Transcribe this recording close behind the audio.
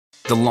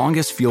The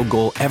longest field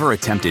goal ever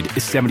attempted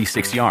is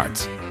 76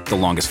 yards. The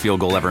longest field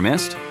goal ever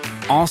missed?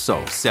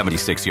 Also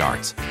 76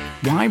 yards.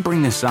 Why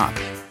bring this up?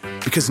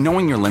 Because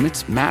knowing your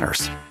limits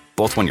matters,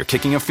 both when you're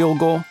kicking a field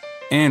goal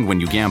and when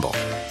you gamble.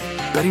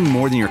 Betting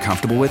more than you're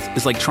comfortable with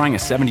is like trying a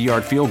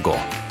 70-yard field goal.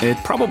 It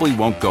probably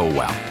won't go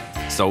well.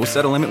 So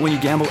set a limit when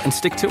you gamble and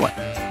stick to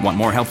it. Want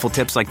more helpful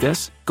tips like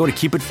this? Go to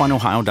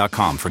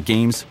keepitfunohio.com for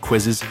games,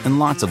 quizzes, and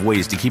lots of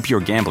ways to keep your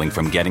gambling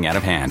from getting out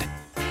of hand.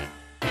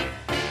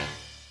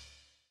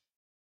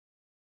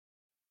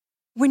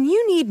 When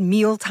you need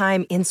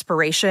mealtime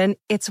inspiration,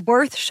 it's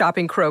worth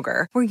shopping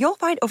Kroger, where you'll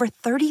find over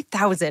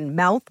 30,000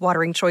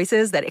 mouth-watering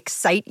choices that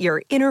excite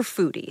your inner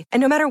foodie.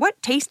 And no matter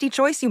what tasty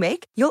choice you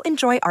make, you'll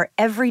enjoy our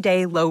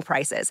everyday low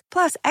prices,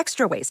 plus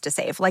extra ways to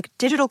save, like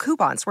digital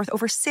coupons worth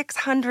over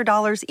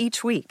 $600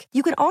 each week.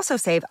 You can also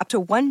save up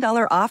to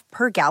 $1 off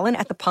per gallon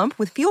at the pump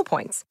with fuel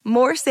points.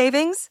 More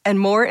savings and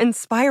more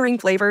inspiring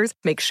flavors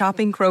make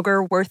shopping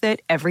Kroger worth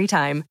it every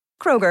time.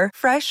 Kroger,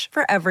 fresh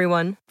for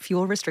everyone.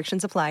 Fuel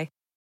restrictions apply.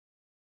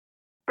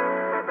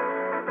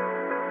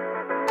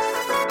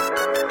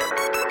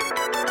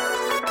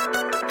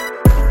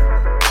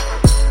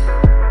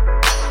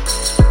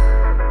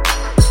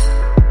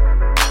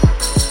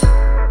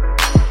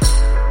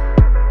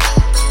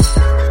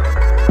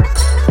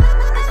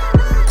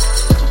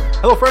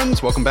 Hello,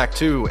 friends. Welcome back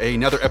to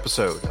another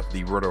episode of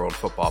the Roto World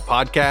Football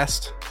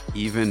Podcast.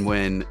 Even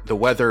when the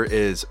weather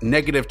is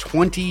negative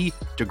 20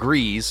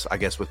 degrees, I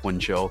guess with wind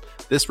chill,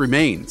 this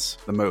remains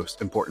the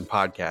most important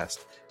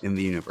podcast in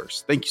the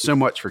universe. Thank you so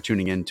much for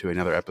tuning in to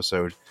another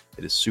episode.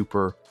 It is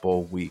Super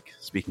Bowl week.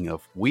 Speaking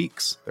of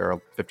weeks, there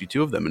are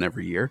 52 of them in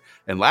every year.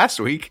 And last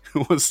week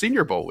was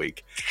Senior Bowl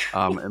week.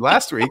 And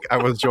last week, I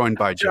was joined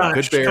by Joe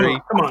Goodberry.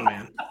 Come on,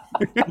 man.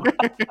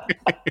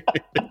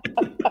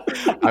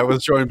 I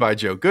was joined by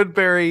Joe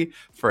Goodberry,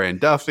 Fran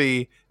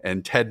Duffy,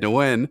 and Ted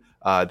Nguyen.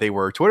 They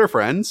were Twitter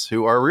friends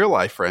who are real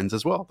life friends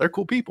as well. They're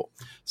cool people.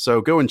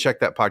 So go and check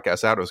that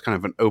podcast out. It was kind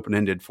of an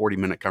open-ended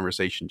 40-minute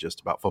conversation just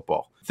about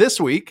football.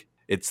 This week,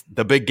 it's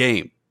the big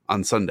game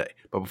on Sunday.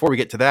 But before we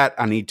get to that,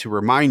 I need to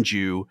remind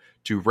you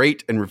to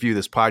rate and review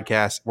this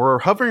podcast. We're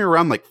hovering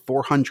around like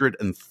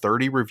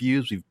 430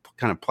 reviews. We've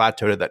kind of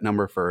plateaued at that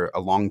number for a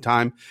long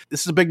time.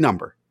 This is a big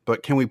number,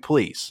 but can we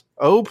please,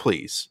 oh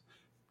please,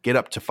 get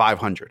up to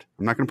 500?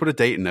 I'm not going to put a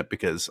date in it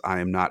because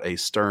I am not a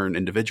stern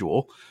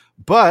individual,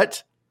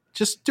 but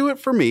just do it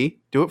for me,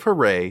 do it for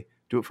Ray,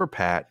 do it for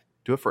Pat,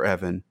 do it for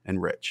Evan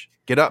and Rich.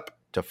 Get up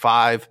to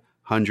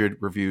 500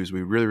 reviews.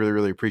 We really, really,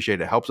 really appreciate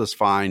it. It helps us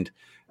find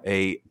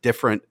a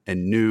different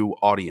and new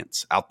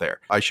audience out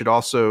there. I should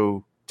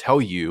also tell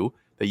you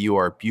that you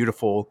are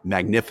beautiful,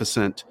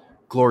 magnificent,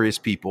 glorious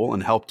people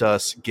and helped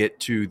us get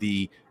to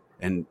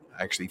and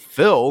actually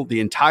fill the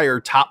entire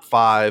top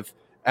 5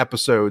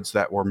 episodes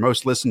that were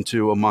most listened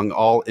to among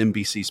all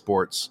NBC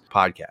Sports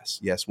podcasts.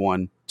 Yes,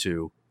 1,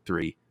 2,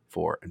 3,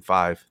 4, and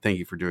 5. Thank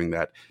you for doing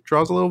that. It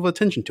draws a little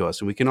attention to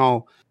us, and we can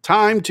all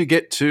time to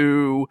get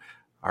to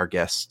our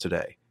guests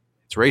today.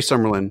 It's Ray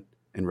Summerlin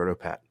and Roto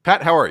Pat.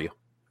 Pat, how are you?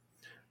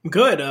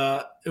 Good.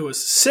 It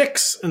was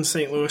 6 in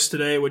St. Louis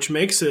today, which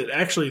makes it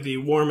actually the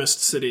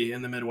warmest city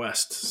in the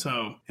Midwest.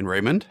 So, and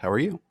Raymond, how are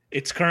you?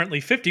 It's currently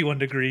 51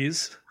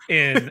 degrees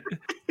in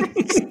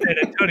San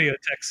Antonio,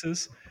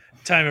 Texas.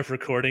 Time of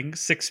recording,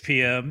 6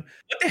 p.m.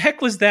 What the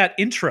heck was that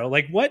intro?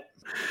 Like, what?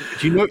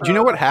 Do you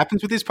know what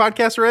happens with these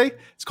podcasts, Ray?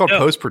 It's called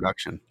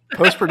post-production.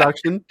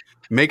 Post-production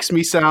makes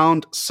me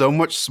sound so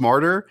much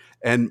smarter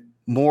and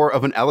more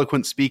of an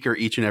eloquent speaker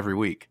each and every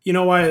week. You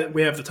know why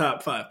we have the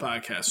top 5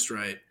 podcasts,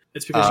 right?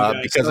 It's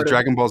because of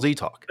Dragon Ball Z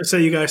talk. So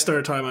you guys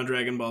started talking about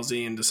Dragon Ball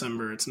Z in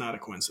December. It's not a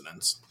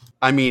coincidence.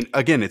 I mean,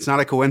 again, it's not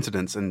a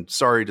coincidence, and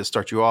sorry to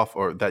start you off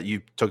or that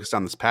you took us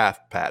down this path,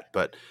 Pat,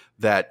 but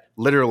that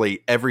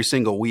literally every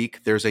single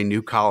week there's a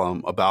new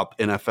column about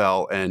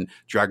NFL and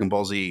Dragon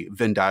Ball Z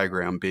Venn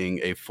diagram being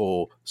a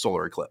full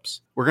solar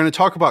eclipse. We're going to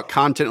talk about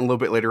content a little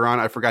bit later on.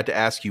 I forgot to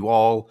ask you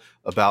all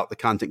about the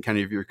content kind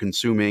of you're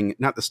consuming,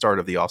 not the start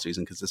of the offseason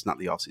because it's not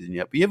the offseason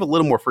yet, but you have a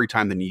little more free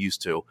time than you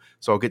used to.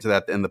 So I'll get to that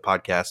at the end of the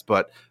podcast.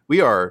 But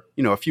we are,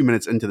 a few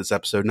minutes into this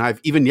episode, and I've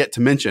even yet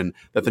to mention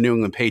that the New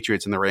England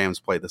Patriots and the Rams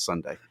play this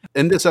Sunday.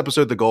 In this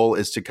episode, the goal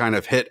is to kind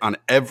of hit on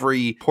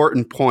every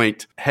important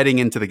point heading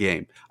into the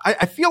game.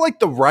 I feel like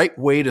the right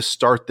way to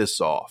start this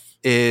off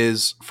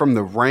is from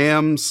the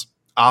Rams'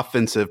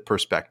 offensive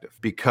perspective,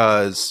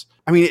 because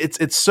I mean,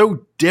 it's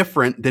so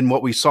different than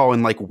what we saw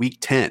in like week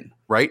 10,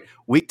 right?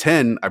 Week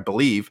 10, I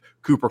believe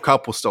Cooper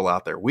Kupp was still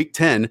out there. Week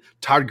 10,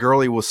 Todd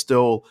Gurley was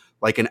still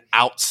like an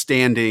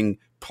outstanding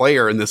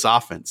player in this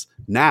offense.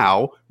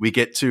 Now we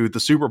get to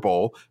the Super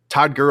Bowl.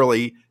 Todd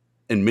Gurley,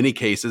 in many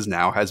cases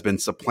now, has been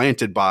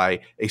supplanted by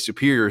a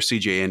superior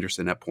CJ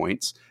Anderson at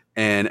points.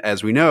 And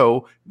as we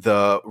know,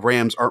 the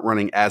Rams aren't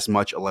running as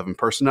much 11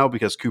 personnel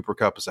because Cooper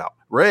Kupp is out.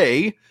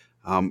 Ray,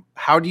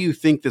 how do you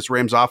think this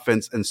Rams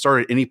offense, and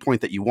start at any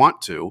point that you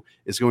want to,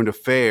 is going to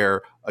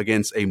fare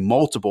against a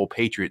multiple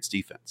Patriots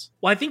defense?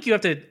 Well, I think you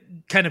have to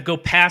kind of go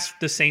past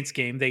the Saints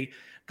game. They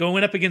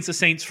going up against the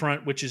Saints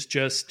front, which is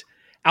just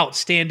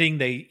outstanding.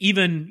 They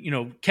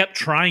even, kept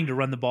trying to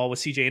run the ball with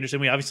CJ Anderson.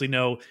 We obviously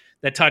know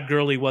that Todd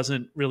Gurley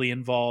wasn't really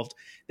involved.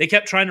 They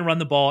kept trying to run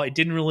the ball. It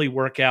didn't really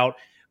work out.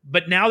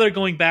 But now they're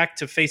going back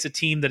to face a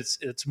team that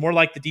it's more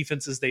like the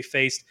defenses they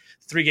faced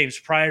 3 games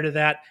prior to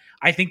that.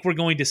 I think we're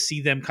going to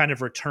see them kind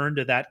of return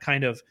to that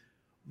kind of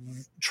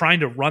trying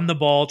to run the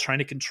ball, trying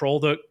to control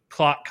the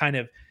clock kind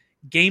of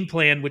game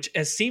plan, which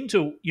has seemed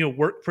to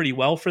work pretty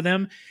well for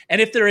them. And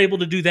if they're able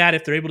to do that,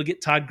 if they're able to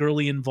get Todd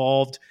Gurley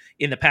involved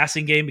in the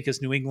passing game,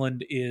 because New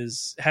England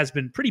has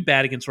been pretty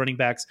bad against running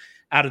backs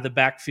out of the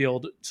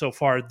backfield so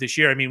far this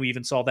year. I mean, we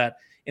even saw that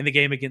in the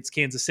game against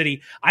Kansas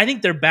City. I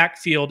think their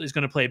backfield is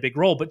going to play a big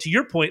role. But to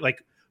your point,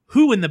 like,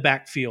 who in the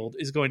backfield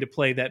is going to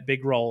play that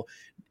big role?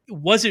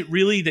 Was it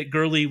really that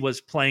Gurley was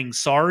playing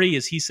sorry,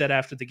 as he said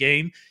after the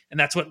game, and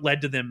that's what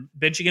led to them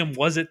benching him?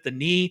 Was it the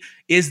knee?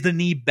 Is the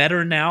knee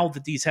better now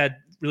that he's had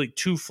really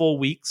 2 full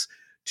weeks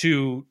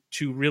to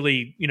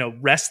really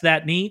rest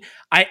that knee?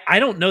 I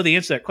don't know the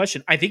answer to that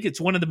question. I think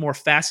it's one of the more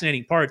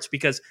fascinating parts,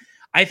 because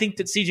I think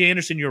that CJ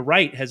Anderson, you're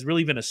right, has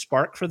really been a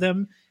spark for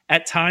them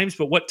at times.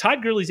 But what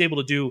Todd Gurley is able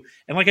to do,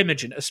 and like I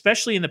mentioned,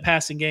 especially in the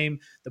passing game,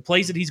 the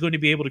plays that he's going to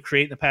be able to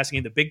create in the passing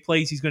game, the big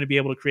plays he's going to be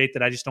able to create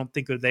that I just don't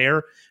think are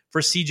there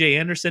for CJ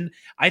Anderson,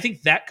 I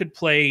think that could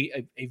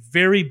play a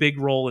very big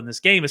role in this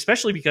game,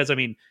 especially because, I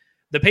mean,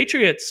 the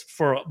Patriots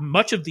for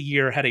much of the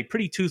year had a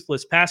pretty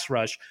toothless pass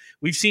rush.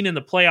 We've seen in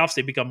the playoffs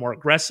they become more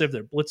aggressive,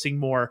 they're blitzing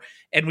more,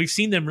 and we've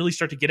seen them really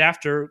start to get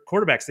after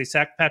quarterbacks. They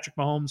sacked Patrick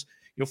Mahomes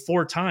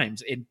 4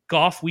 times. And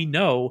Goff, we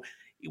know,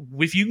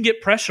 if you can get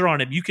pressure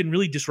on him, you can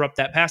really disrupt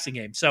that passing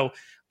game. So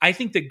I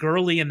think that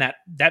Gurley and that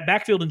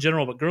backfield in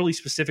general, but Gurley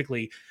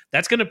specifically,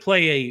 that's going to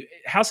play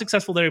how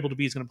successful they're able to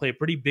be is going to play a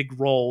pretty big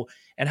role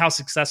in how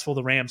successful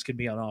the Rams can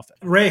be on offense.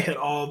 Ray hit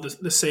all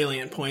the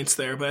salient points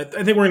there, but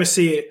I think we're going to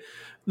see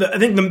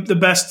the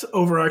best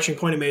overarching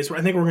point he made is where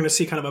I think we're going to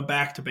see kind of a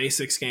back to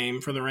basics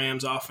game for the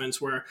Rams offense,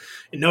 where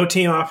no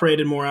team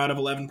operated more out of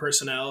 11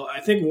 personnel.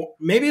 I think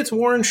maybe it's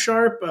Warren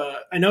Sharp.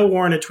 I know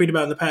Warren had tweeted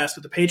about it in the past,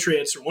 but the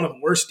Patriots are one of the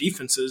worst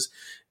defenses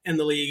in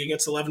the league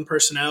against 11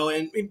 personnel.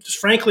 And just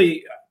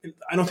frankly,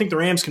 I don't think the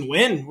Rams can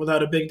win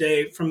without a big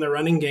day from their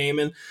running game.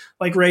 And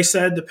like Ray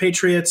said, the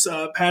Patriots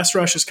pass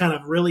rush has kind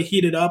of really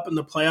heated up in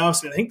the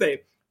playoffs. And I think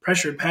they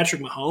pressured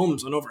Patrick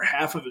Mahomes on over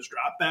half of his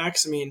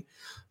dropbacks. I mean,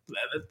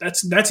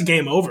 that's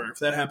game over if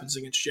that happens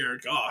against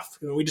Jared Goff.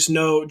 We just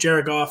know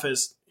Jared Goff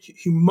has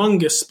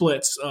humongous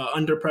splits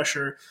under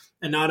pressure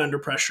and not under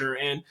pressure,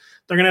 and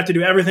they're going to have to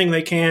do everything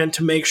they can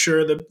to make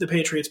sure that the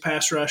Patriots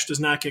pass rush does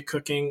not get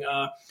cooking.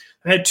 I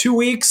had 2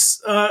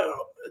 weeks.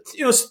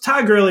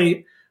 Todd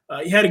Gurley,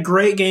 he had a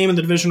great game in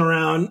the divisional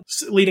round,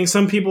 leading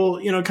some people,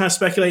 kind of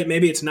speculate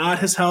maybe it's not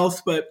his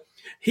health, but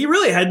he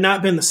really had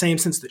not been the same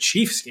since the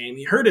Chiefs game.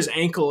 He hurt his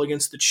ankle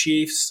against the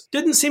Chiefs.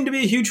 Didn't seem to be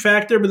a huge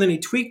factor, but then he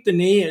tweaked the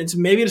knee, and it's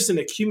maybe just an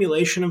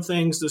accumulation of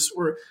things. This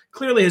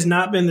clearly has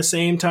not been the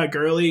same Todd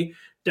Gurley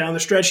down the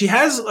stretch. He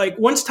has,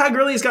 once Todd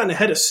Gurley has gotten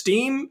ahead of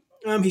steam,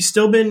 he's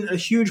still been a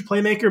huge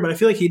playmaker, but I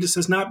feel like he just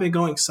has not been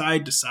going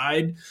side to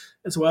side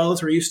as well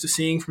as we're used to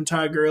seeing from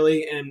Todd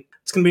Gurley. And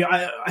it's going to be,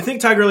 I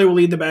think Todd Gurley will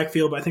lead the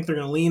backfield, but I think they're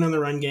going to lean on the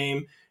run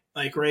game.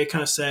 Like Ray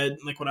kind of said,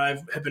 like what I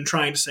have been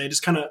trying to say,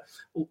 just kind of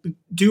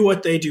do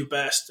what they do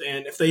best.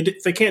 And if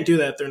they can't do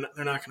that, they're not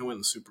going to win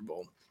the Super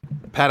Bowl.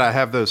 Pat, I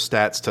have those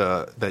stats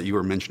that you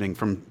were mentioning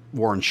from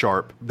Warren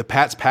Sharp. The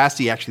Pats' pass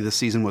D actually this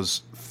season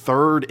was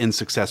 3rd in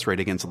success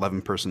rate against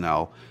 11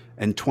 personnel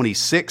and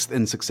 26th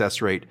in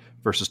success rate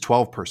versus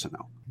 12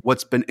 personnel.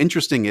 What's been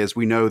interesting is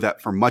we know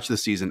that for much of the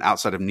season,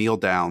 outside of kneel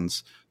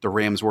downs, the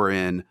Rams were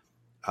in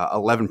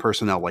 11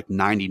 personnel like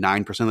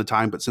 99% of the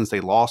time. But since they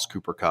lost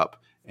Cooper Kupp,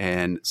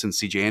 and since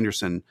C.J.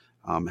 Anderson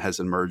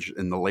has emerged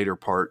in the later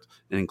part,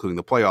 and including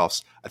the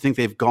playoffs, I think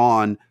they've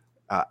gone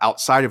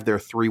outside of their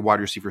 3 wide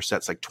receiver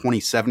sets like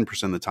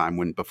 27% of the time,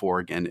 when before,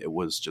 again, it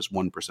was just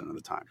 1% of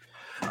the time.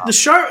 The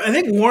Sharp, I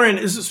think Warren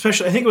is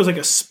especially, I think it was like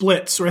a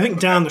split. So I think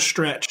down the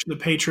stretch, the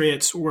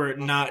Patriots were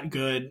not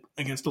good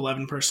against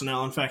 11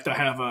 personnel. In fact, I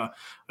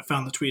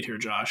found the tweet here,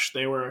 Josh.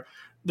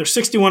 Their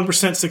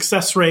 61%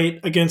 success rate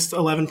against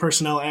 11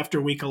 personnel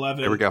after week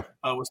 11 there we go.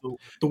 Was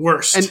the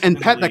worst. And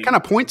Pat, that kind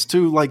of points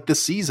to like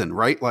this season,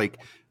 right? Like,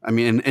 I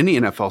mean, in any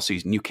NFL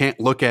season, you can't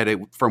look at it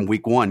from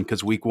week 1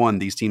 because week 1,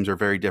 these teams are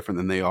very different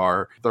than they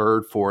are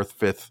 3rd, 4th,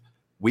 5th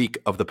week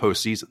of the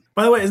postseason.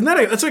 By the way,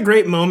 that's a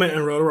great moment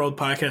in Roto World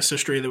podcast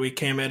history that we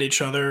came at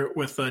each other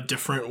with a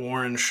different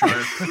Warren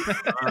Sharp.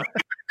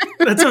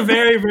 That's a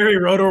very, very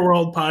Roto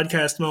World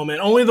podcast moment.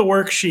 Only the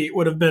worksheet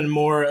would have been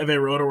more of a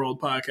Roto World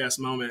podcast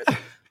moment.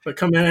 But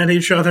coming at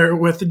each other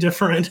with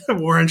different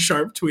Warren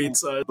Sharp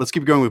tweets. Let's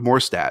keep going with more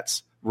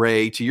stats.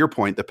 Ray, to your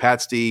point, the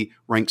Pats D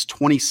ranks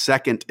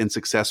 22nd in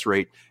success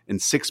rate and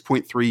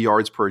 6.3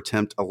 yards per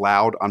attempt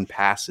allowed on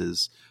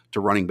passes to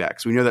running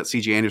backs. We know that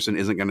C.J. Anderson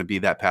isn't going to be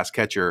that pass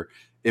catcher.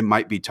 It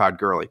might be Todd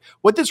Gurley.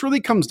 What this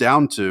really comes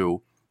down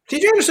to,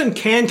 C.J. Anderson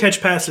can catch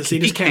passes. He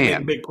just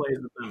can't make big plays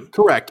with them.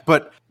 Correct.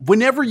 But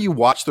whenever you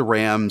watch the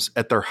Rams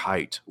at their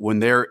height, when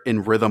they're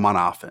in rhythm on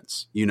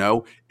offense,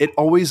 it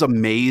always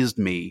amazed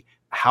me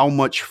how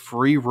much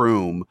free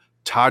room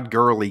Todd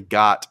Gurley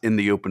got in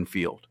the open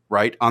field,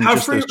 right? How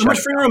much free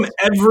room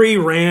every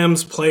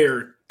Rams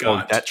player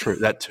got. Oh, that's true.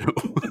 That too.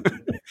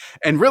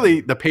 And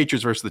really, the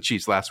Patriots versus the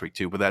Chiefs last week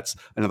too, but that's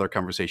another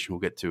conversation we'll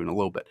get to in a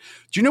little bit.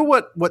 Do you know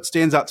what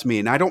stands out to me?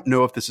 And I don't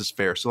know if this is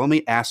fair, so let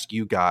me ask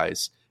you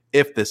guys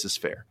if this is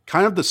fair.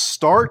 Kind of the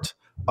start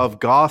of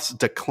Goff's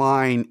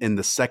decline in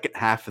the second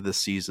half of the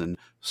season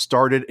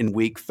started in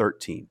Week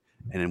 13.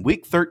 And in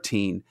Week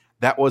 13,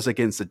 that was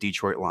against the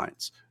Detroit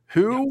Lions.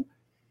 Who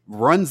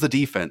runs the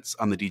defense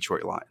on the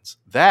Detroit Lions?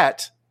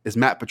 That is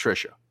Matt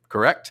Patricia,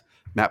 correct?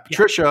 Matt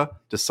Patricia,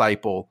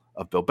 disciple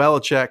of Bill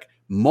Belichick,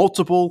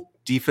 multiple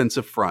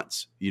defensive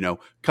fronts,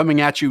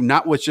 coming at you,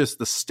 not with just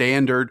the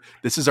standard,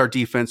 this is our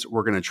defense,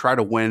 we're going to try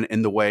to win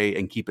in the way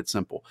and keep it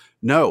simple.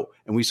 No.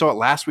 And we saw it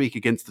last week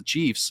against the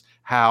Chiefs,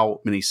 how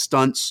many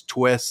stunts,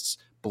 twists,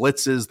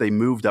 blitzes they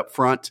moved up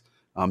front,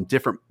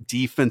 different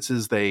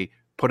defenses they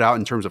put out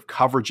in terms of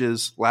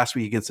coverages last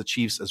week against the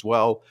Chiefs as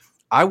well.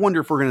 I wonder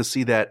if we're going to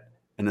see that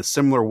in a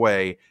similar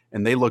way,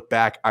 and they look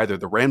back, either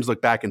the Rams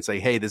look back and say,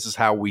 hey, this is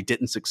how we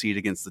didn't succeed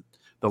against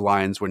the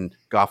Lions when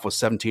Goff was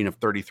 17 of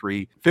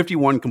 33,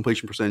 51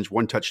 completion percentage,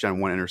 1 touchdown,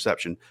 1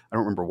 interception. I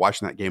don't remember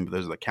watching that game, but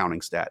those are the counting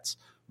stats.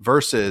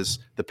 Versus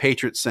the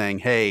Patriots saying,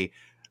 hey,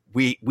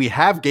 we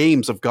have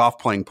games of Goff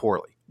playing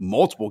poorly,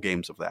 multiple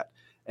games of that.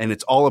 And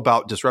it's all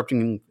about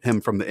disrupting him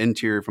from the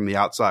interior, from the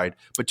outside.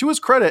 But to his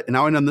credit, and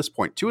now I end on this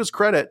point, to his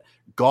credit,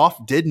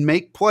 Goff did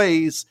make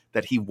plays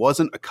that he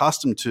wasn't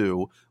accustomed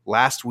to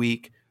last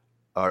week,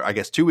 or I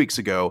guess 2 weeks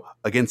ago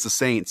against the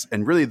Saints.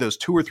 And really those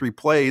 2 or 3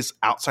 plays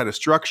outside of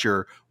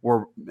structure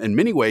were in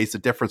many ways the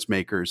difference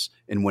makers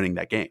in winning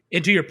that game.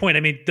 And to your point,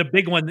 I mean, the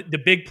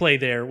big play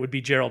there would be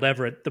Gerald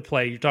Everett, the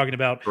play you're talking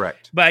about.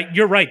 Correct. But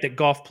you're right that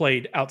Goff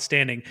played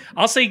outstanding.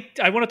 I'll say,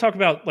 I want to talk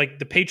about like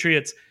the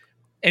Patriots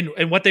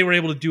and what they were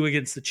able to do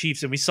against the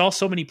Chiefs. And we saw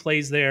so many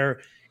plays there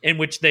in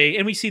which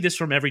and we see this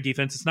from every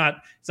defense. It's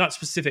not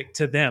specific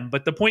to them,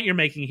 but the point you're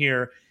making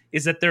here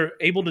is that they're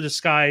able to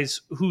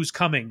disguise who's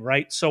coming,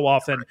 right? So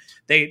often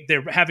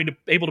they're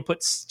able to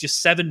put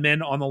just 7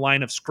 men on the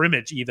line of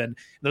scrimmage, even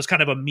those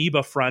kind of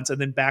amoeba fronts, and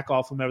then back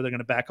off whomever they're going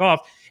to back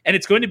off. And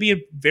it's going to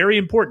be very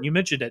important. You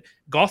mentioned it.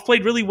 Goff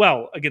played really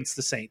well against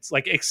the Saints,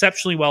 like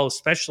exceptionally well,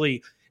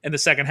 especially in the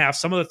second half.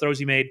 Some of the throws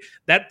he made,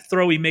 that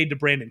throw he made to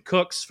Brandon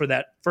Cooks for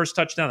that first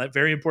touchdown, that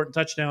very important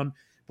touchdown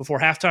before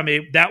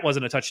halftime, that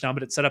wasn't a touchdown,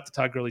 but it set up the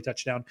Todd Gurley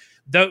touchdown.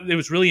 Though it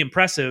was really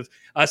impressive.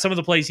 Some of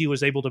the plays he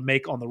was able to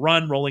make on the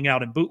run, rolling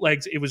out in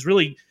bootlegs, it was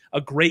really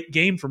a great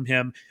game from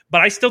him.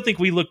 But I still think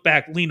we look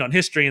back, lean on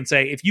history, and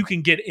say, if you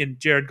can get in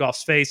Jared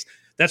Goff's face,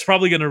 that's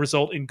probably going to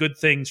result in good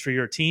things for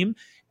your team.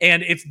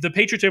 And if the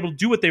Patriots are able to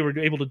do what they were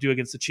able to do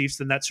against the Chiefs,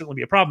 then that's certainly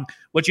be a problem.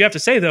 What you have to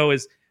say, though,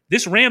 is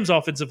this Rams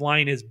offensive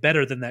line is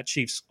better than that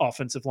Chiefs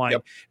offensive line.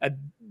 Yep.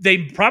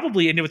 They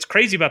probably, and what's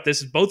crazy about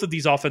this is both of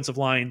these offensive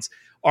lines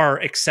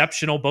are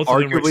exceptional. Both of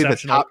them are exceptional.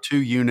 Arguably the top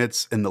 2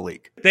 units in the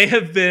league. They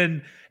have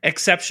been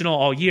exceptional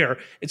all year.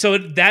 And so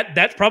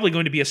that's probably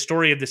going to be a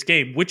story of this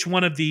game. Which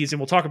one of these, and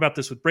we'll talk about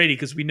this with Brady,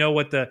 because we know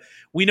what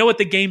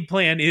the game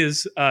plan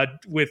is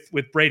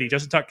with Brady.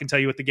 Justin Tuck can tell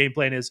you what the game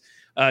plan is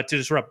to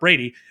disrupt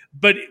Brady.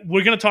 But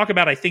we're going to talk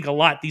about, I think, a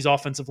lot these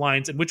offensive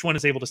lines and which one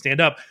is able to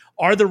stand up.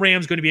 Are the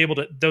Rams going to be able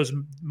to, those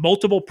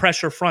multiple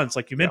pressure fronts,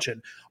 like you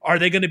mentioned, are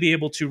they going to be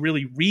able to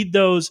really read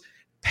those,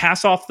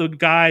 pass off the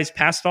guys,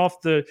 pass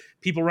off the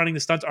people running the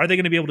stunts? Are they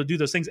going to be able to do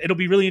those things? It'll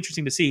be really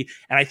interesting to see.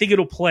 And I think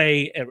it'll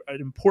play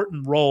an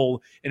important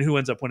role in who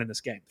ends up winning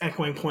this game.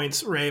 Echoing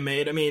points Ray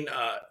made. I mean,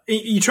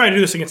 you try to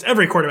do this against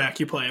every quarterback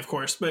you play, of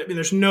course, but I mean,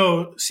 there's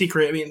no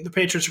secret. I mean, the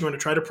Patriots are going to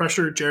try to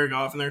pressure Jared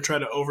Goff, and they're going to try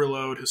to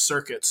overload his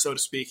circuits, so to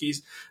speak.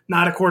 He's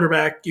not a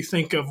quarterback you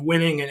think of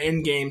winning an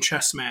in-game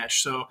chess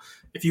match. So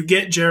if you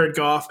get Jared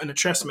Goff in a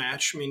chess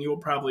match, I mean, you'll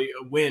probably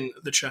win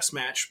the chess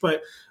match.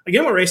 But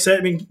again, what Ray said,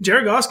 I mean,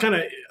 Jared Goff's kind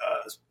of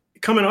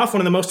coming off one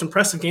of the most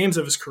impressive games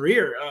of his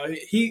career.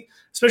 He,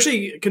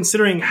 especially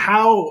considering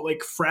how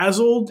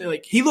frazzled,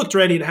 he looked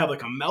ready to have a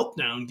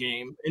meltdown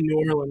game in New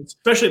Orleans,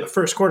 especially the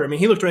first quarter. I mean,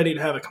 he looked ready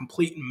to have a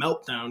complete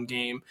meltdown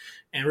game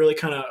and really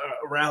kind of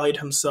rallied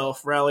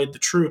the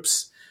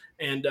troops.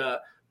 And,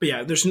 but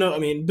yeah, Bill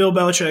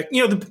Belichick,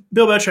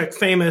 Bill Belichick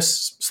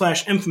famous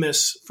 /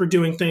 infamous for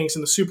doing things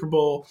in the Super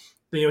Bowl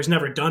that he's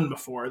never done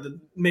before.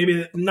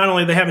 Maybe not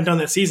only they haven't done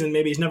that season,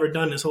 maybe he's never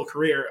done his whole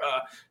career.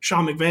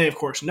 Sean McVay, of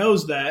course,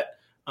 knows that.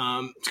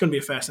 It's going to be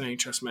a fascinating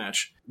chess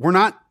match. We're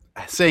not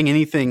saying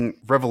anything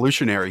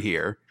revolutionary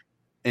here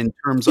in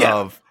terms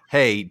of,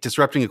 hey,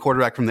 disrupting a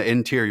quarterback from the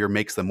interior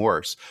makes them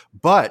worse.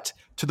 But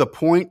to the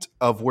point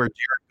of where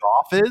Jared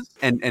Goff is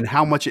and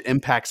how much it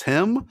impacts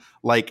him,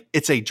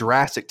 it's a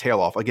drastic tail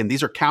off. Again,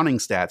 these are counting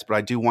stats, but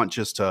I do want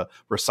just to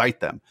recite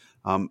them.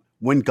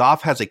 When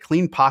Goff has a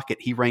clean pocket,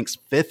 he ranks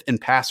 5th in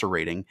passer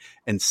rating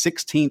and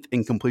 16th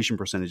in completion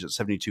percentage at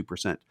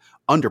 72%.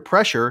 Under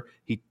pressure,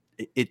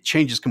 it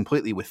changes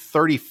completely with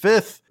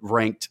 35th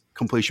ranked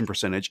completion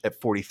percentage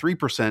at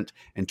 43%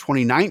 and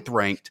 29th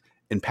ranked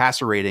in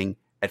passer rating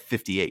at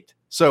 58.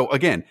 So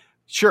again,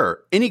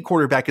 Sure, any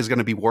quarterback is going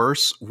to be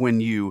worse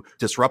when you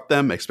disrupt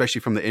them,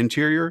 especially from the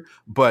interior.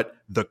 But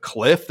the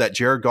cliff that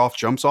Jared Goff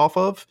jumps off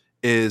of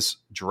is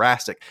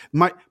drastic.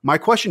 My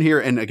question here,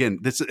 and again,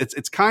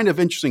 it's kind of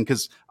interesting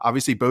because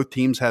obviously both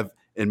teams have,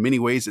 in many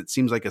ways, it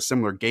seems like a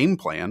similar game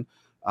plan.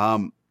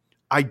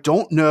 I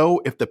don't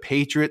know if the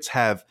Patriots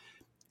have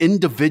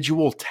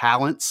individual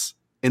talents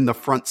in the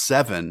front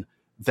seven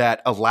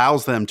that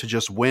allows them to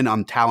just win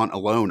on talent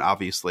alone,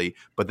 obviously.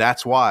 But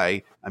that's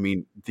why, I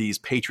mean, these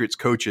Patriots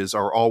coaches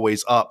are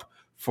always up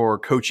for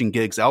coaching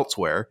gigs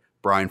elsewhere.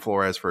 Brian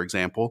Flores, for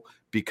example,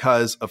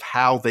 because of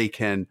how they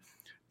can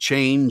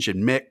change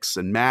and mix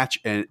and match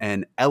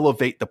and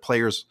elevate the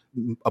players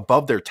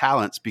above their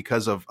talents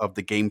because of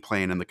the game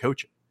plan and the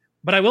coaching.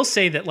 But I will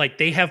say that like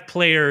they have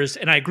players,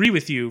 and I agree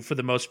with you for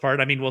the most part.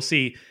 I mean, we'll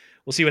see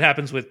what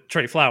happens with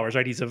Trey Flowers,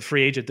 right? He's a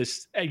free agent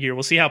this year.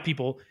 We'll see how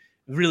people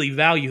really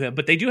value him,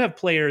 but they do have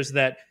players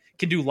that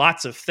can do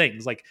lots of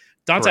things. Like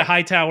Dante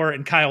Hightower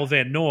and Kyle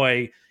Van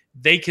Noy,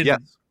 they can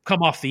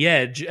come off the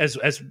edge as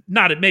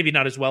maybe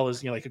not as well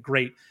as like a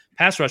great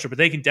pass rusher, but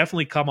they can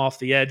definitely come off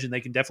the edge and they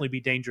can definitely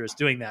be dangerous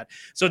doing that.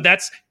 So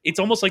it's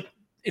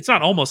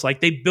not almost like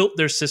they built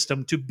their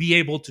system to be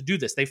able to do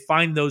this. They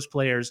find those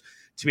players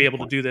to be able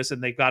to do this,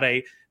 and they've got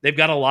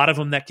a lot of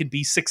them that can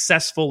be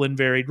successful in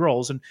varied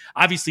roles. And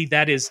obviously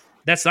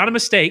that's not a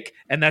mistake,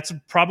 and that's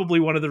probably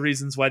one of the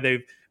reasons why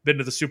they've been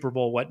to the Super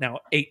Bowl,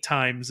 8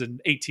 times in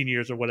 18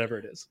 years or whatever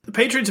it is. The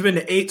Patriots have been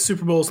to 8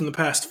 Super Bowls in the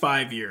past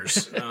 5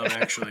 years,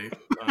 actually.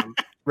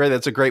 Right,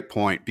 that's a great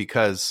point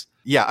because,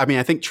 I mean,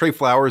 I think Trey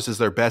Flowers is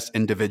their best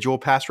individual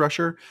pass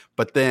rusher,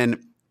 but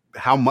then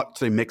how much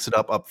they mix it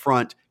up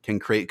front can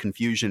create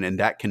confusion, and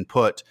that can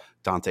put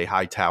Dante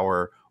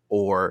Hightower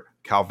or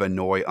Calvin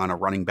Noy on a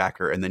running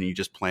backer, and then you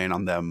just plan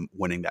on them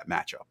winning that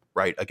matchup,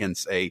 right,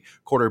 against a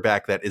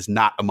quarterback that is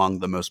not among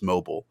the most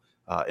mobile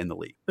in the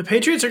league. The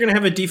Patriots are going to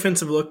have a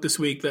defensive look this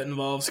week that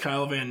involves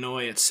Kyle Van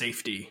Noy at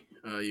safety.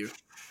 You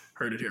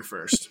heard it here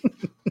first.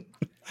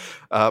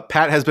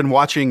 Pat has been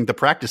watching the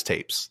practice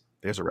tapes.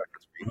 There's a record.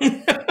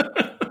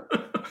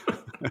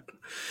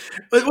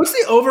 What's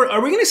the over? Are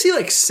we going to see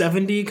like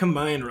 70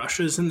 combined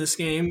rushes in this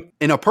game?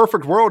 In a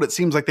perfect world, it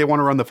seems like they want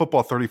to run the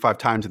football 35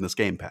 times in this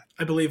game, Pat.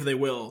 I believe they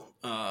will.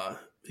 I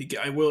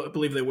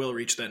believe they will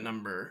reach that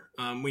number.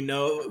 We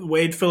know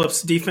Wade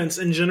Phillips' defense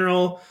in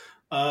general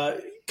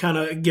kind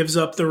of gives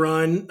up the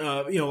run,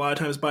 a lot of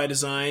times by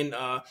design.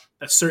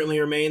 That's certainly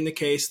remained the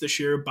case this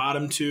year.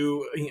 Bottom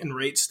 2 in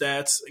rate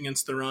stats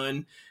against the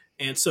run.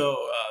 And so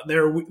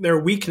their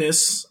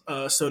weakness,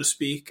 so to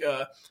speak,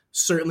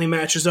 certainly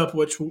matches up,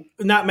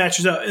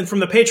 and from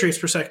the Patriots'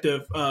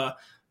 perspective,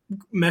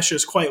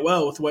 meshes quite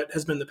well with what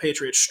has been the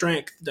Patriots'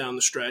 strength down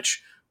the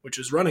stretch, which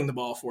is running the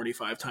ball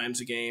 45 times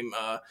a game,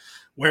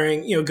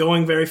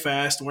 going very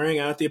fast, wearing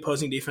out the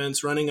opposing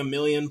defense, running a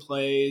million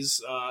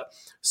plays,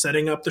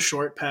 setting up the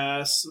short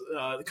pass,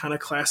 kind of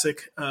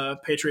classic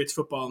Patriots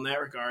football in that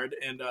regard.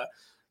 And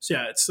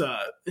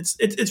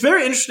it's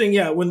very interesting.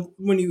 Yeah,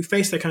 when you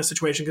face that kind of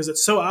situation, because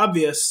it's so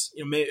obvious.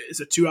 Is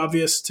it too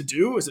obvious to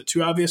do? Is it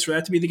too obvious for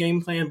that to be the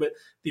game plan? But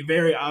the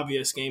very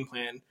obvious game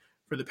plan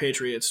for the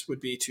Patriots would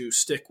be to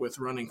stick with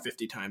running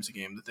 50 times a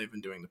game that they've been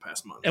doing the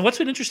past month. And what's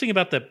been interesting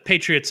about the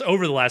Patriots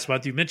over the last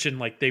month, you mentioned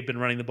like they've been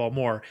running the ball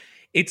more.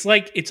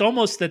 It's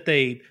almost that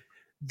they've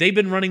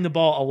been running the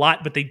ball a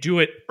lot, but they do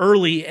it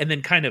early and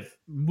then kind of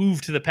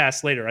move to the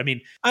pass later. I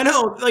mean, I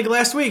know, like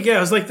last week, it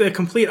was like the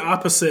complete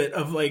opposite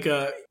of like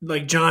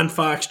John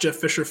Fox, Jeff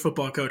Fisher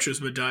football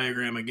coaches would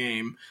diagram a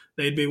game.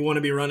 They'd want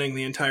to be running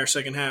the entire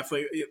second half.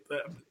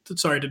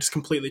 Sorry to just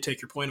completely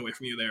take your point away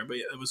from you there, but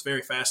it was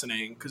very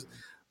fascinating because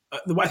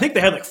I think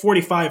they had like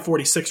 45,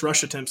 46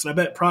 rush attempts, and I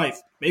bet probably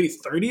maybe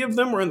 30 of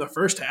them were in the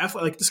first half.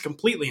 Like this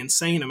completely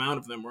insane amount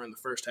of them were in the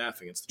first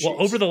half against the Chiefs.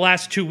 Well, over the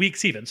last 2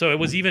 weeks even. So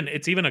it's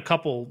even a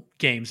couple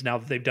games now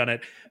that they've done it.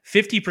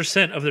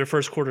 50% of their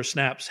first quarter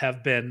snaps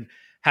have been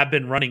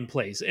running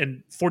plays,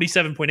 and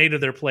 47.8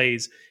 of their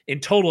plays in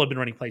total have been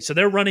running plays. So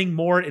they're running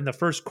more in the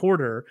first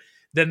quarter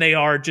than they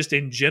are just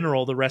in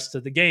general the rest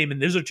of the game.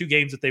 And those are 2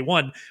 games that they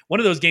won. One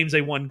of those games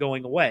they won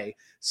going away.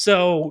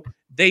 So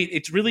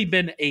it's really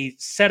been a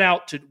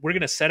we're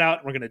going to set out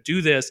and we're going to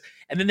do this.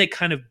 And then they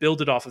kind of build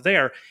it off of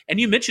there. And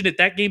you mentioned it,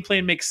 that game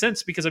plan makes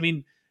sense because, I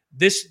mean,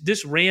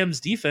 this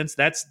Rams defense,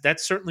 that's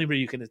certainly where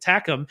you can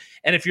attack them.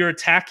 And if you're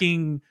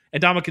attacking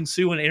Ndamukong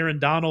Suh and Aaron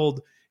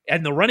Donald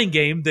and the running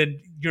game, then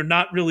you're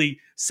not really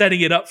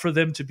setting it up for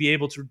them to be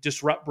able to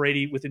disrupt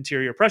Brady with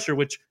interior pressure,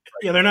 which...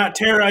 Yeah, they're not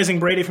terrorizing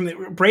Brady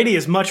Brady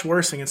is much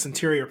worse against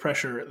interior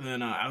pressure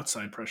than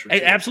outside pressure.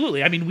 Too.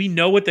 Absolutely. I mean, we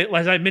know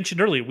as I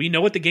mentioned earlier, we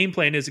know what the game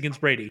plan is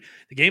against Brady.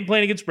 The game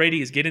plan against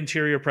Brady is get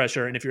interior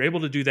pressure, and if you're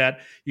able to do that,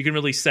 you can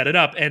really set it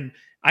up. And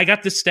I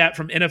got this stat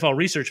from NFL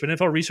Research, but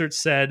NFL Research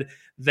said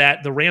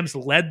that the Rams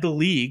led the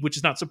league, which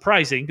is not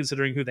surprising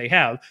considering who they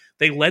have.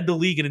 They led the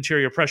league in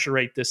interior pressure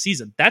rate this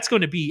season. That's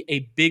going to be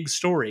a big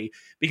story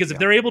because if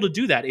they're able to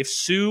do that, if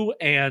Suh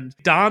and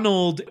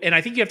Donald, and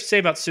I think you have to say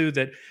about Suh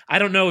that I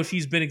don't know if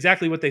he's been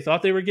exactly what they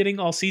thought they were getting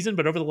all season,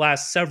 but over the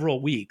last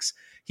several weeks,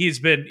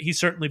 he's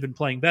certainly been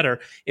playing better.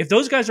 If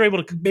those guys are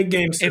able to big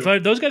games, if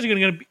those guys are going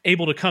to be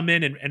able to come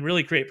in and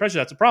really create pressure,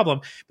 that's a problem.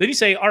 But then you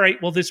say, all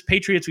right, well, this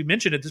Patriots, we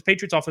mentioned it, this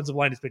Patriots offensive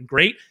line has been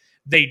great.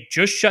 They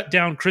just shut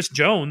down Chris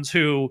Jones,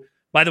 who,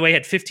 by the way,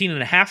 had 15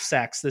 and a half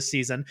sacks this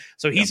season.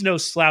 So he's no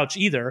slouch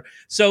either.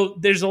 So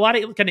there's a lot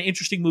of kind of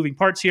interesting moving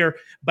parts here.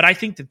 But I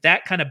think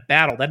that kind of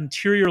battle, that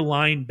interior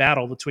line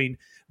battle between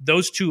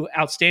those two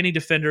outstanding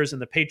defenders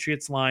and the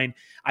Patriots line,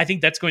 I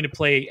think that's going to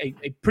play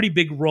a pretty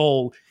big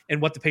role in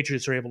what the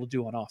Patriots are able to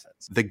do on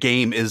offense. The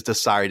game is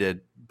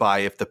decided by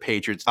if the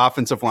Patriots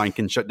offensive line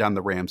can shut down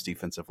the Rams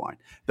defensive line.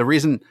 The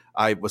reason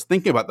I was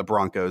thinking about the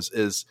Broncos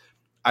is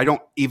I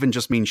don't even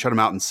just mean shut them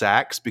out in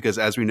sacks, because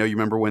as we know, you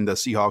remember when the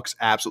Seahawks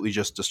absolutely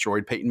just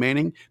destroyed Peyton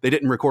Manning? They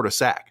didn't record a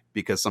sack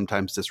because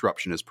sometimes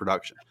disruption is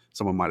production.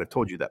 Someone might have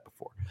told you that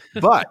before.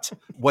 But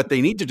what they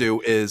need to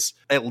do is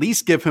at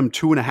least give him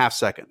 2.5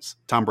 seconds,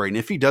 Tom Brady. And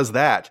if he does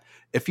that,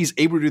 if he's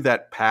able to do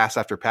that pass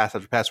after pass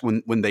after pass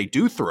when they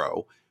do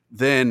throw,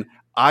 then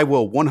I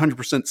will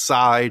 100%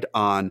 side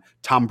on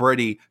Tom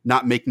Brady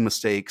not making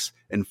mistakes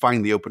and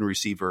finding the open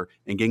receiver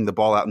and getting the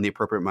ball out in the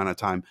appropriate amount of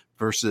time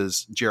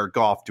versus Jared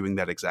Goff doing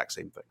that exact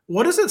same thing.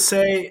 What does it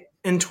say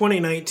in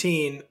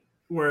 2019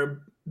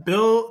 where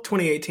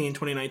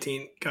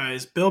 2018,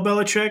 guys, Bill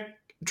Belichick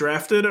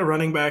drafted a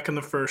running back in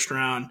the first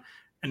round,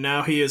 and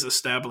now he is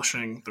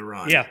establishing the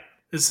run? Yeah.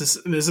 Is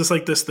this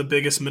like the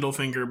biggest middle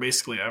finger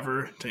basically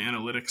ever to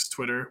analytics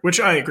Twitter? Which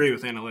I agree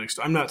with analytics.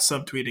 I'm not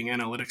subtweeting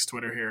analytics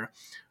Twitter here.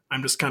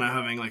 I'm just kind of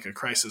having like a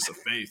crisis of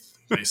faith,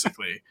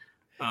 basically.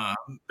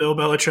 Bill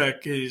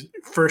Belichick is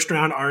first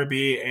round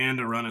RB and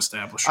a run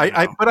establisher.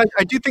 But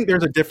I do think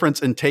there's a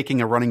difference in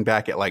taking a running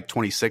back at like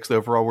 26th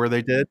overall where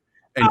they did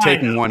and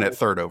taking one at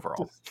 3rd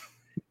overall.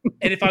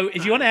 And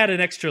if you want to add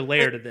an extra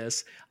layer to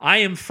this, I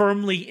am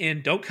firmly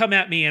in. Don't come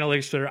at me,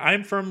 analytics Twitter.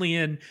 I'm firmly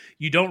in.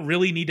 You don't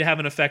really need to have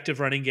an effective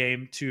running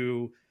game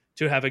to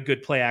have a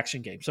good play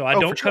action game. So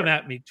don't come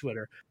at me,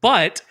 Twitter.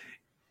 But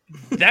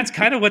that's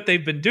kind of what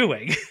they've been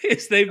doing.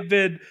 Is they've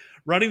been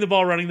running the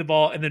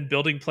ball, and then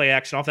building play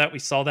action off that. We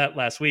saw that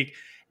last week.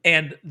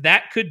 And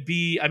that could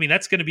be, I mean,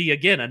 that's going to be,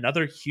 again,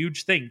 another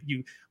huge thing.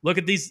 You look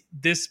at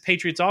this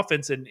Patriots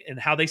offense and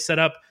how they set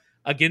up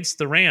against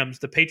the Rams.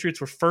 The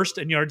Patriots were first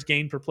in yards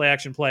gained per play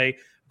action play.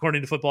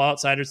 According to Football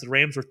Outsiders, the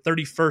Rams were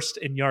 31st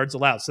in yards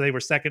allowed. So they were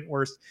second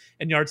worst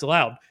in yards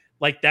allowed.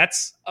 Like,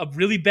 that's a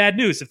really bad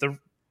news. If the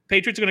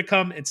Patriots are going to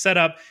come and set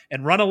up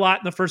and run a lot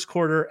in the first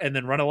quarter and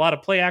then run a lot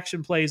of play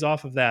action plays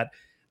off of that,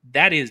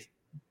 that is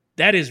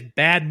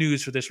bad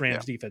news for this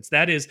Rams defense.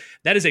 That is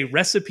a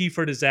recipe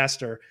for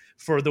disaster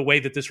for the way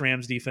that this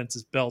Rams defense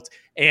is built.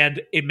 And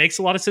it makes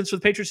a lot of sense for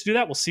the Patriots to do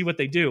that. We'll see what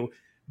they do.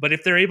 But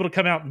if they're able to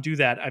come out and do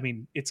that, I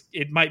mean,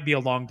 it might be a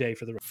long day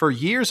for the Rams. For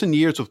years and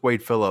years with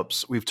Wade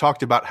Phillips, we've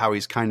talked about how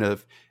he's kind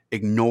of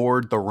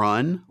ignored the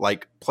run,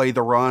 like play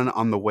the run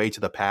on the way to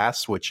the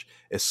pass, which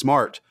is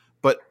smart.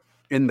 But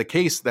in the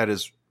case that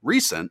is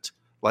recent,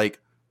 like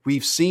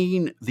we've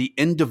seen the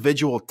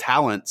individual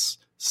talents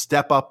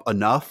step up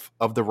enough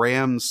of the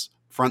Rams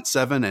front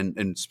seven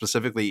and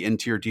specifically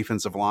interior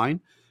defensive line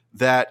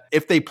that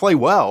if they play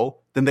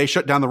well, then they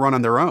shut down the run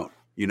on their own,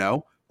 you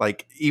know?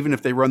 Like, even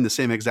if they run the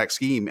same exact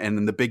scheme and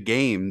in the big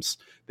games,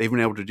 they've been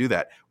able to do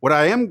that. What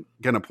I am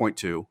going to point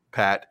to,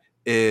 Pat,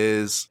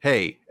 is,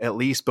 hey, at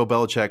least Bill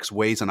Belichick's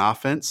ways on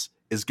offense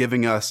is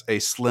giving us a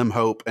slim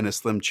hope and a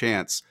slim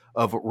chance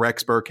of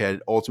Rex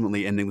Burkhead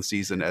ultimately ending the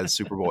season as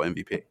Super Bowl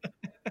MVP.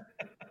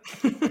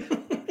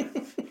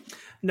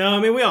 No, I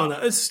mean, we all know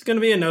it's going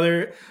to be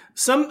another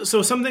some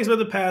things about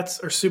the Pats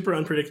are super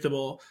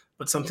unpredictable,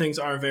 but some things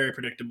are very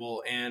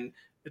predictable, and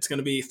it's going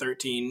to be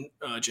 13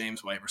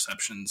 James White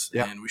receptions,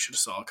 and we should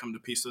just all come to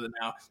peace with it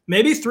now.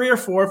 Maybe 3 or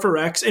 4 for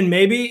Rex, and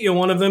maybe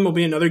one of them will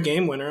be another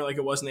game winner like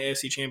it was in the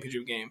AFC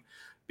Championship game.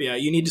 But yeah,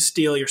 you need to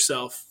steel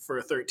yourself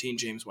for 13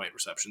 James White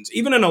receptions.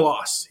 Even in a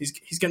loss,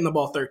 he's getting the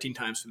ball 13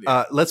 times for the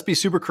year. Let's be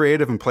super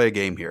creative and play a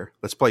game here.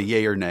 Let's play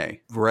yay or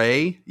nay.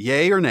 Ray,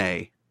 yay or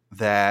nay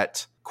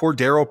that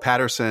Cordero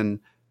Patterson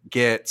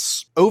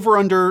gets over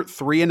under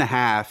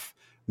 3.5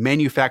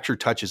 manufactured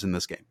touches in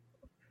this game.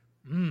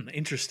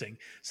 Interesting.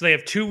 So they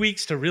have 2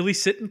 weeks to really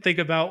sit and think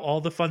about all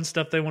the fun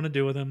stuff they want to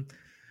do with him.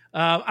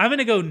 I'm going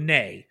to go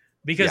nay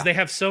because they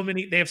have so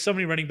many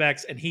running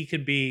backs, and he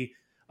can be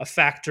a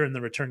factor in the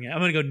return game. I'm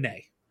going to go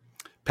nay.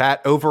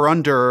 Pat, over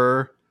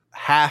under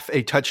half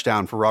a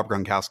touchdown for Rob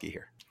Gronkowski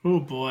here. Oh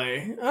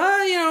boy.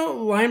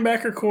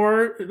 Linebacker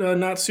core,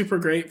 not super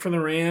great for the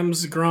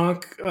Rams.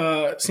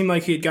 Gronk seemed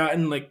like he had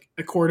gotten like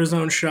a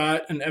cortisone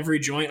shot in every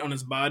joint on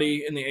his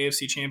body in the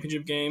AFC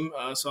Championship game.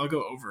 So I'll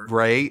go over.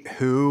 Ray,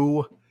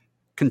 who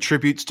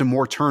contributes to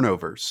more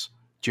turnovers,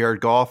 Jared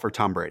Goff or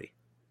Tom Brady?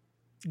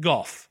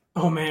 Goff.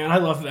 Oh man, I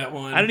love that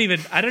one. I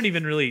don't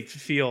even really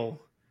feel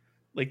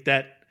like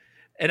that.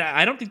 And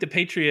I don't think the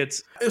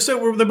Patriots.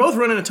 So they're both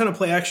running a ton of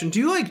play action. Do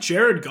you like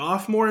Jared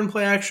Goff more in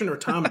play action or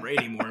Tom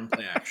Brady more in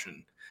play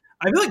action?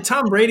 I feel like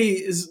Tom Brady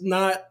is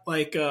not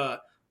like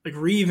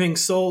reaving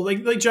soul.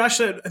 Like Josh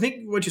said, I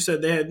think what you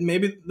said, they had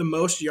maybe the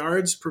most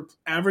yards per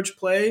average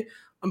play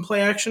on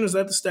play action. Is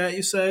that the stat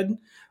you said?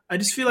 I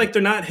just feel like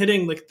they're not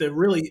hitting like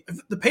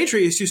the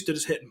Patriots used to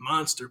just hit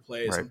monster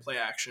plays in play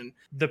action.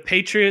 The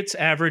Patriots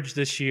average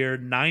this year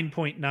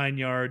 9.9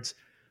 yards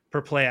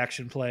per play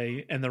action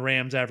play, and the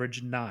Rams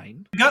average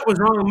 9. My gut was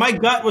wrong. My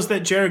gut was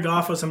that Jared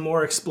Goff was a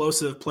more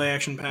explosive play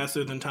action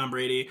passer than Tom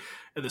Brady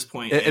at this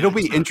point. It'll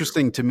be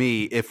interesting to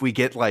me if we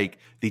get like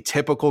the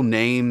typical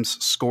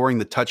names scoring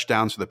the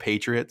touchdowns for the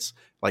Patriots,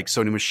 like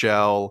Sony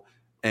Michel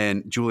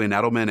and Julian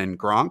Edelman and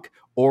Gronk,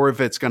 or if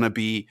it's going to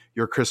be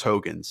your Chris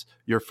Hogans,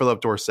 your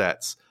Philip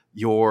Dorsett's,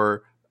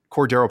 your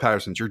Cordero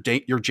Patterson's, your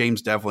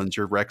James Devlin's,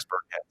 your Rex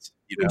Burkhead's.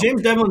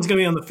 James Devlin's going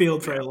to be on the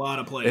field for a lot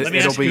of plays. Let me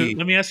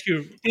ask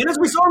you. And as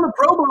we saw in the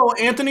Pro Bowl,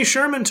 Anthony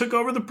Sherman took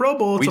over the Pro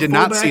Bowl. We did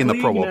not see in the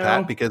Pro Bowl,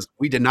 Pat, because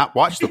we did not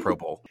watch the Pro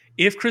Bowl.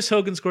 If Chris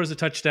Hogan scores a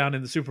touchdown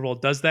in the Super Bowl,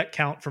 does that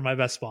count for my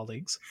best ball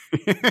leagues?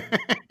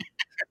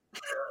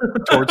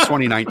 Towards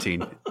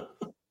 2019.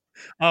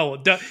 Oh,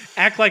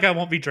 act like I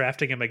won't be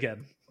drafting him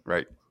again.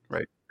 Right.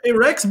 Hey,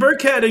 Rex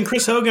Burkhead and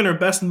Chris Hogan are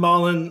best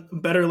balling,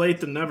 better late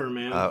than never,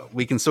 man.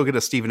 We can still get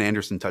a Steven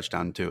Anderson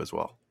touchdown too as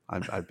well.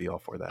 I'd be all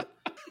for that.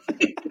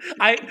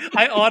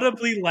 I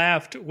audibly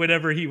laughed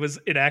whenever he was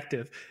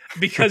inactive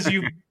because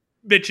you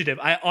mentioned him.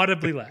 I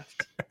audibly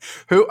laughed.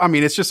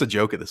 It's just a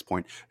joke at this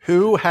point.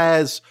 Who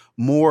has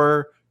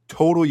more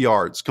total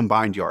yards,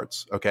 combined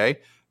yards? Okay.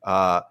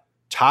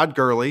 Todd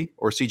Gurley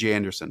or CJ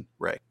Anderson,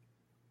 Ray?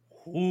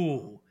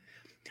 Ooh.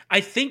 I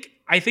think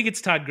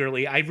it's Todd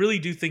Gurley. I really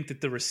do think that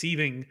the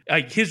receiving,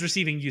 his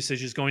receiving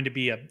usage is going to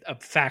be a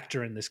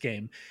factor in this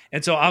game,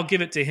 and so I'll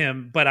give it to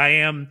him. But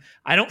I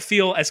don't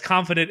feel as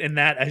confident in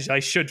that as I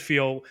should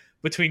feel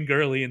between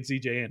Gurley and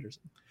CJ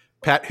Anderson.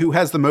 Pat, who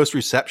has the most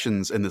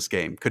receptions in this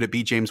game? Could it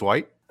be James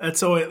White?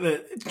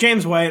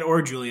 James White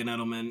or Julian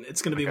Edelman.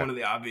 It's going to be one of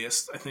the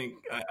obvious. I think.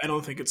 I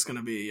don't think it's going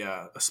to be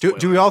a spoiler.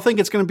 Do we all think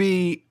it's going to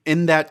be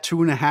in that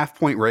 2.5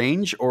 point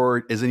range,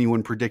 or is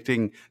anyone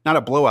predicting not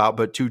a blowout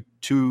but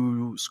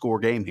two score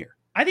game here?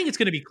 I think it's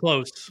going to be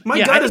close.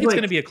 I think it's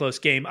going to be a close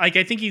game. I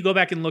think you go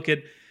back and look at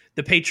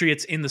the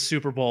Patriots in the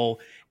Super Bowl,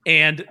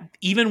 and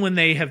even when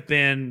they have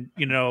been,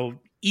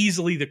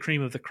 easily the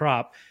cream of the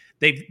crop,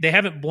 they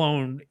haven't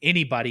blown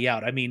anybody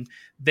out. I mean,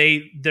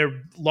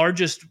 their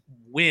largest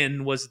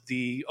win was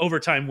the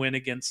overtime win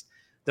against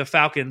the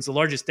Falcons. The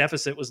largest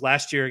deficit was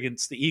last year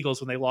against the Eagles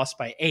when they lost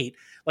by 8.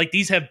 Like,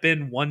 these have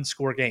been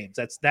 1-score games.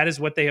 That is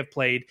what they have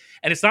played.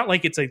 And it's not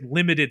like it's a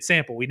limited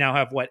sample. We now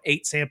have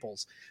 8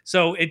 samples.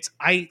 So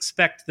I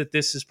expect that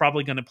this is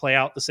probably going to play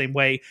out the same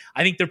way.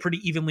 I think they're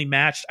pretty evenly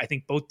matched. I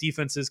think both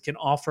defenses can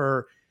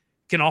offer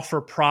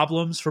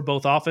problems for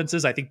both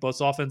offenses. I think both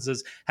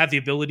offenses have the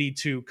ability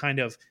to kind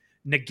of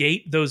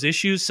negate those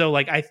issues. So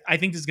I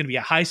think this is going to be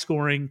a high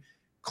scoring,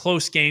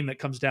 close game that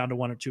comes down to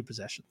 1 or 2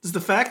 possessions. Does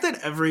the fact that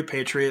every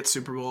Patriots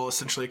Super Bowl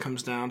essentially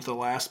comes down to the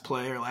last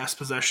play or last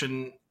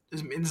possession,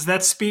 does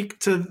that speak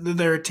to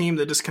their team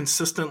that just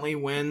consistently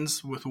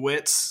wins with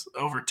wits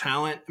over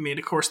talent? I mean,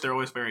 of course, they're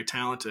always very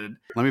talented.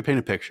 Let me paint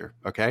a picture,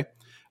 okay?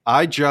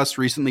 I just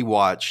recently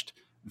watched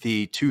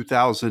the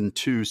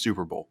 2002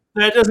 Super Bowl.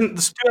 The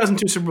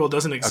 2002 Super Bowl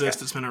doesn't exist.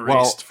 Okay. It's been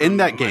erased. Well, in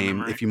that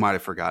game, if you might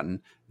have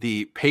forgotten,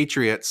 the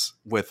Patriots,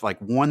 with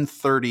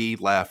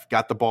 1:30 left,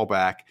 got the ball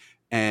back,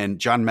 and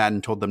John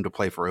Madden told them to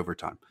play for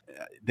overtime.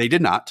 They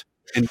did not.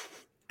 And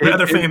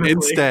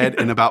instead,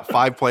 in about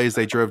 5 plays,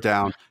 they drove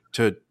down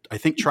to, I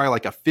think, try a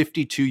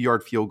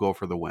 52-yard field goal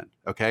for the win.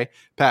 Okay,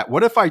 Pat,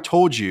 what if I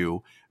told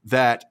you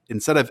that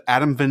instead of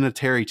Adam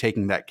Vinatieri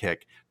taking that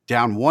kick,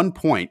 down 1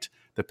 point,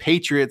 the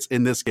Patriots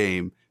in this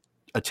game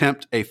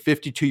attempt a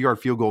 52-yard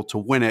field goal to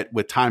win it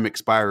with time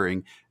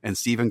expiring, and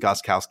Steven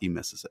Gostkowski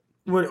misses it?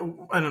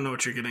 I don't know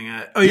what you're getting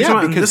at. Oh, you're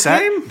talking about this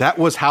game? That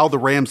was how the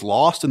Rams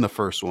lost in the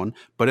first one,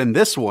 but in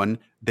this one,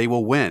 they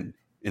will win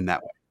in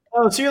that way.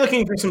 Oh, so you're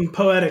looking for some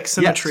poetic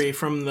symmetry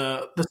from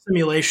the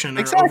simulation.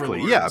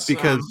 Exactly, yeah,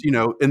 because,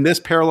 in this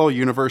parallel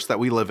universe that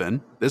we live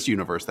in,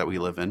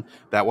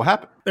 that will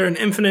happen. There are an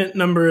infinite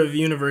number of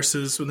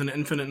universes with an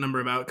infinite number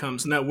of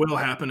outcomes, and that will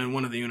happen in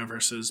one of the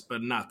universes,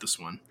 but not this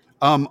one.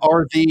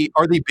 Are the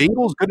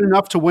Bengals good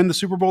enough to win the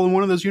Super Bowl in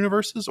one of those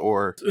universes,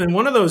 or in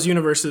one of those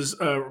universes,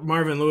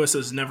 Marvin Lewis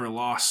has never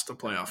lost a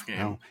playoff game?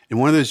 No. In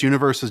one of those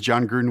universes,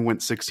 John Gruden went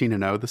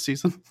 16-0 this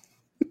season.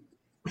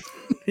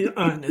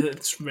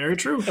 It's very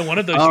true. In one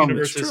of those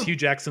universes, Hugh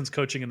Jackson's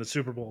coaching in the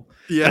Super Bowl.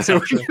 Yeah, that's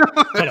not true.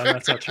 Hold on,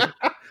 that's not true.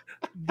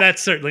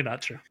 That's certainly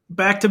not true.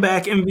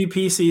 Back-to-back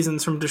MVP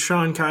seasons from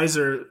DeShone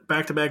Kizer,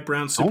 back-to-back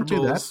Browns Super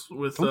Bowls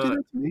with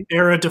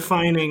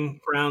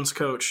era-defining Browns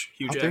coach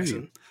Hugh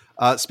Jackson.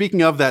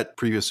 Speaking of that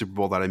previous Super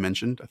Bowl that I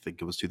mentioned, I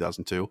think it was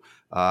 2002.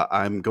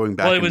 I'm going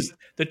back. Well, it was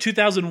the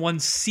 2001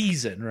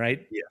 season,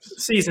 right?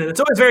 Yes. Season. It's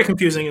always very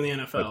confusing in the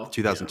NFL.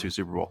 2002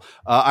 Super Bowl.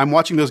 I'm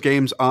watching those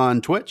games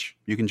on Twitch.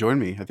 You can join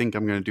me. I think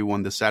I'm going to do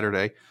one this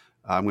Saturday.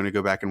 I'm going to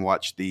go back and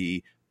watch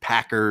the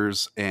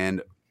Packers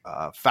and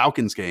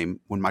Falcons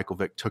game when Michael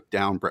Vick took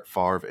down Brett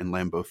Favre in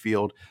Lambeau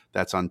Field.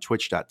 That's on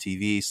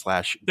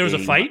twitch.tv/. There was a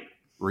fight?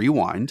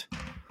 Rewind.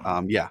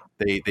 Yeah,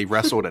 they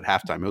wrestled at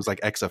halftime. It was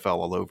like XFL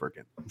all over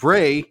again.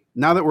 Ray,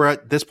 now that we're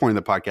at this point in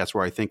the podcast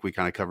where I think we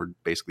kind of covered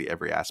basically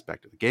every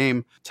aspect of the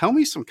game, tell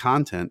me some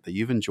content that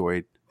you've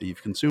enjoyed, that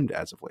you've consumed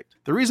as of late.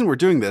 The reason we're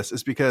doing this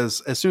is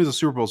because as soon as the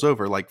Super Bowl's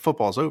over, like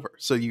football's over.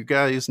 So you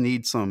guys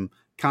need some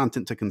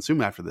content to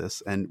consume after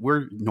this. And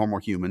we're normal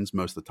humans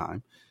most of the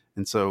time.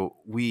 And so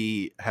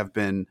we have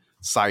been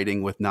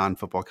siding with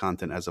non-football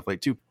content as of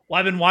late too. Well,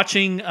 I've been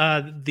watching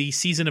the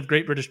season of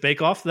Great British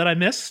Bake Off that I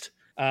missed.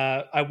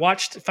 I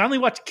finally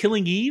watched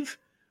Killing Eve,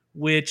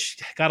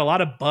 which got a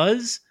lot of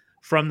buzz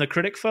from the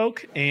critic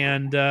folk,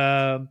 and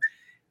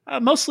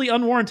mostly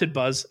unwarranted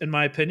buzz, in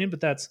my opinion. But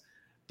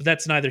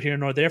that's neither here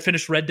nor there.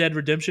 Finished Red Dead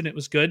Redemption; it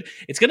was good.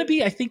 It's going to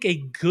be, I think, a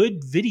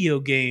good video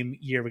game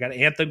year. We got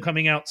Anthem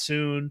coming out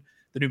soon.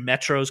 The new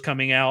Metro's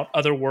coming out.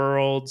 Other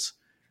Worlds,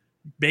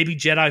 maybe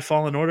Jedi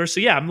Fallen Order. So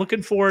yeah, I'm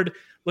looking forward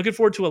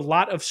to a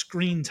lot of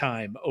screen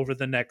time over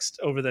the next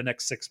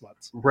 6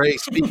 months. Ray,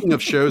 speaking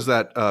of shows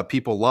that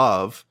people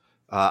love,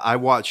 I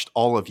watched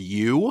all of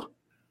You,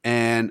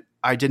 and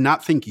I did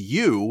not think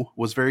You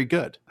was very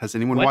good. Has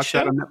anyone watched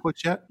that on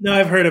Netflix yet? No,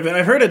 I've heard of it.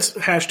 I've heard it's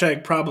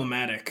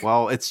 #problematic.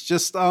 Well, it's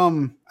just I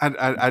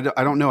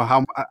don't know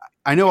how.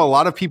 I know a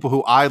lot of people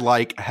who I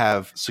like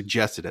have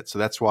suggested it, so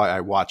that's why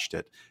I watched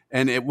it.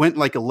 And it went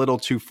like a little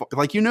too far.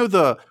 Like,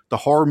 the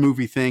horror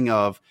movie thing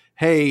of,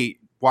 hey,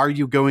 why are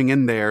you going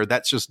in there?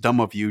 That's just dumb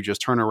of you.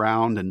 Just turn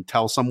around and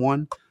tell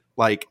someone.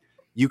 Like,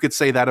 you could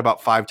say that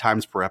about 5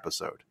 times per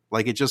episode.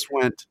 Like, it just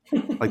went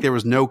like there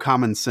was no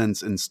common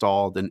sense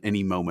installed in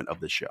any moment of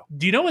the show.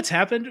 Do you know what's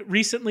happened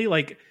recently?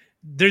 Like,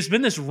 there's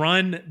been this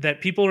run that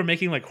people are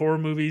making like horror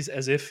movies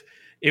as if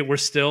it were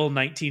still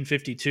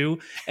 1952.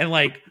 And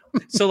like,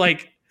 so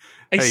like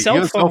a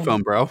cell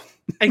phone, bro.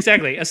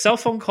 Exactly. A cell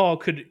phone call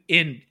could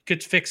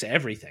fix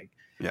everything.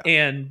 Yeah.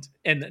 And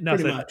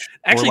nothing.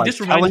 Actually, like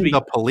this reminds me,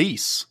 the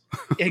police.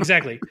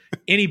 Exactly.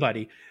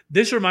 Anybody.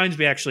 This reminds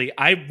me, actually,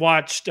 I've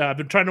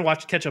been trying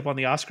to catch up on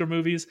the Oscar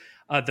movies.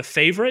 The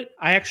Favorite,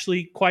 I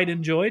actually quite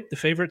enjoyed. The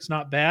Favorite's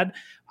not bad.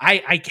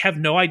 I have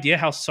no idea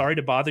how Sorry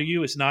to Bother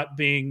You is not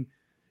being.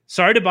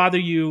 Sorry to Bother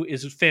You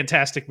is a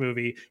fantastic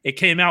movie. It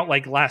came out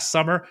like last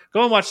summer.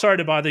 Go and watch Sorry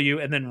to Bother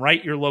You, and then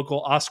write your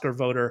local Oscar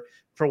voter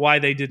for why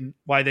they didn't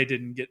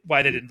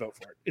vote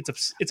for it.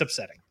 It's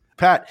upsetting.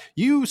 Pat,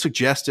 you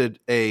suggested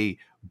a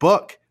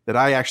book that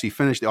I actually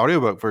finished the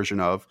audiobook version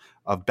of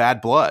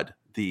Bad Blood,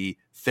 the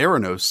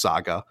Theranos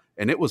saga,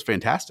 and it was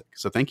fantastic.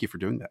 So thank you for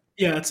doing that.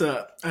 Yeah, it's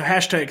a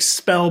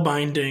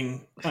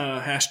spellbinding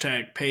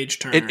page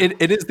turner.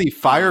 It is the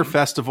Fire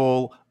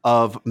Festival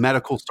of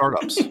medical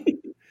startups.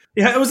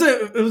 Yeah, it was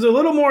a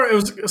little more. It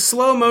was a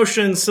slow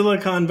motion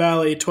Silicon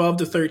Valley 12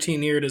 to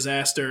 13 year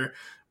disaster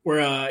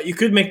where you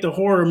could make the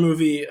horror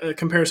movie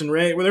comparison,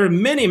 Ray, where there were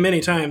many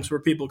times where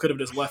people could have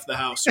just left the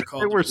house or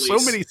called there were the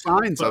police. So many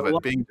signs of it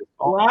being.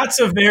 Lots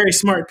of very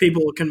smart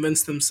people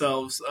convinced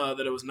themselves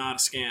that it was not a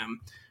scam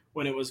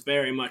when it was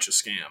very much a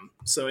scam.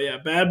 So yeah,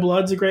 Bad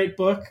Blood's a great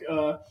book.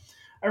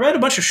 I read a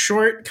bunch of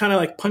short, kind of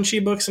like punchy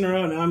books in a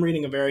row. Now I'm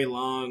reading a very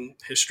long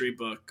history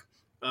book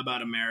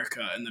about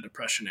America in the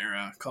Depression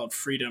era called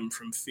Freedom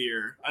from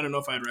Fear. I don't know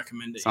if I'd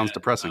recommend it. Sounds yet.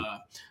 depressing.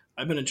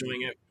 I've been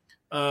enjoying it.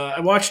 I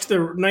watched the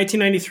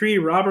 1993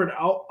 Robert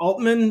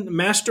Altman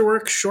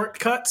masterwork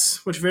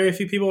Shortcuts, which very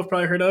few people have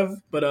probably heard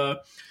of,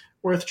 but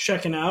worth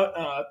checking out.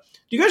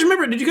 Do you guys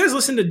remember? Did you guys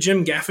listen to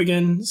Jim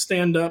Gaffigan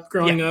stand up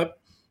growing up?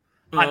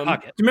 Do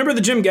you remember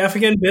the Jim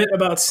Gaffigan bit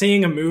about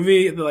seeing a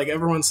movie that like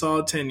everyone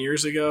saw 10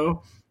 years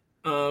ago?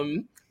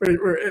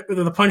 Where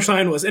the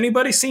punchline was,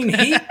 "Anybody seen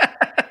Heat?"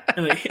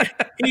 And like,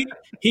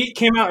 he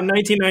came out in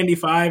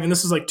 1995, and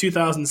this was like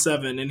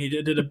 2007, and he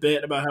did a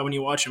bit about how when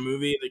you watch a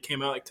movie that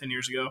came out like 10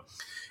 years ago.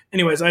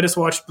 Anyways, I just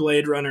watched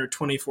Blade Runner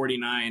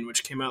 2049,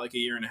 which came out like a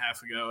year and a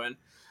half ago, and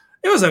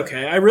it was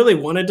okay. I really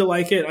wanted to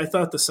like it. I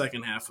thought the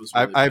second half was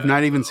really I've bad,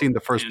 not even seen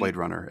the first Blade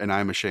Runner, and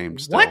I'm ashamed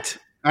still. What?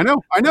 I know.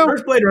 The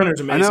first Blade Runner is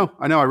amazing.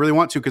 I know. I really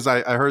want to because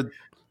I heard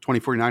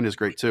 2049 is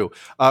great too.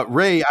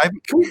 Ray,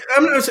 can we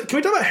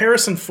talk about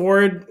Harrison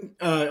Ford?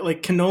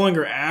 Like can no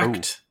longer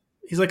act. Oh.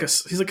 He's like a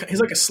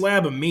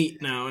slab of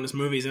meat now in his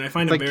movies, and I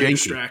find it very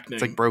distracting.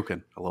 It's like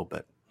broken a little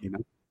bit, you know.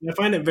 I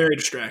find it very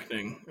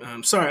distracting.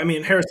 Sorry, I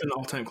mean Harrison,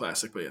 all-time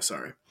classic, but yeah,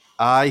 sorry.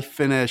 I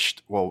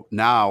finished. Well,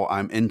 now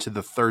I'm into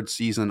the 3rd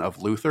season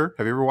of Luther.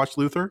 Have you ever watched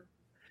Luther?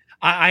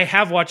 I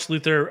have watched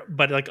Luther,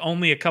 but like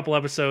only a couple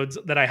episodes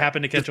that I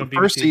happened to catch on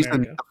BBC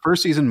America. The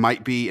first season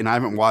might be, and I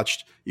haven't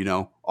watched,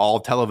 all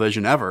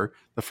television ever.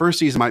 The first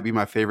season might be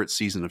my favorite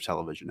season of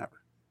television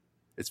ever.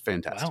 It's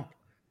fantastic. Wow.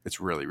 It's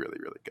really, really,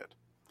 really good.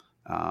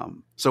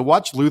 So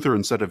watch Luther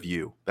instead of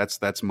You.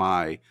 That's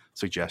my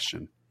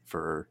suggestion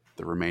for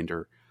the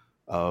remainder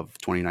of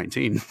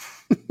 2019.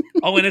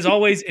 Oh, and as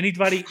always,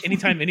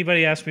 anytime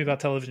anybody asks me about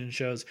television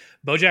shows,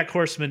 BoJack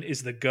Horseman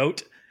is the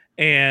GOAT.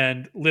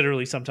 And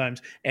literally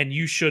sometimes, and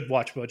you should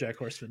watch BoJack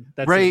Horseman.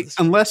 That's right.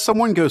 Unless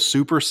someone goes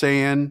Super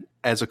Saiyan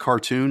as a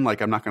cartoon,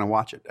 like I'm not going to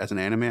watch it. As an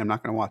anime, I'm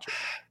not going to watch it.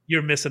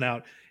 You're missing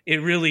out.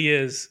 It really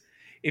is.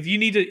 If you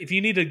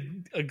need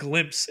a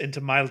glimpse into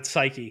my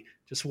psyche,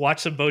 Just watch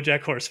some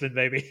BoJack Horseman,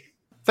 baby.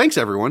 Thanks,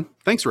 everyone.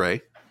 Thanks,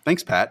 Ray.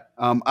 Thanks, Pat.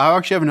 I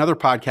actually have another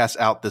podcast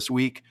out this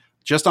week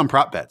just on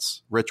prop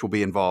bets. Rich will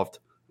be involved.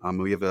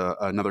 We have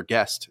another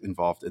guest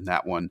involved in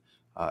that one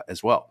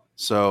as well.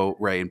 So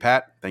Ray and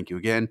Pat, thank you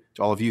again.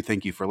 To all of you,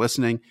 thank you for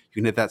listening. You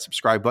can hit that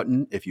subscribe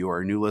button if you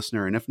are a new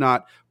listener. And if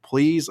not,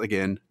 please,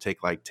 again,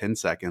 take like 10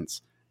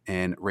 seconds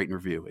and rate and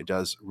review. It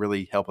does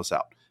really help us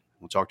out.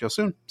 We'll talk to you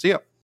soon. See ya.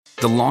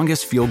 The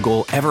longest field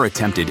goal ever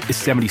attempted is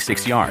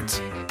 76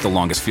 yards. The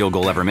longest field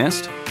goal ever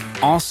missed?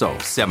 Also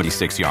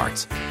 76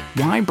 yards.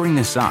 Why bring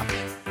this up?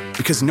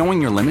 Because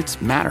knowing your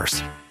limits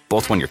matters,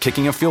 both when you're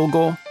kicking a field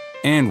goal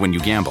and when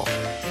you gamble.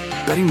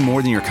 Betting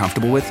more than you're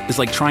comfortable with is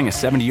like trying a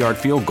 70-yard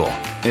field goal.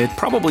 It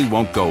probably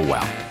won't go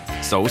well.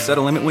 So set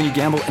a limit when you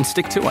gamble and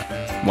stick to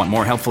it. Want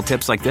more helpful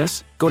tips like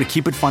this? Go to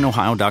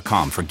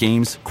keepitfunohio.com for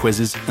games,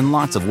 quizzes, and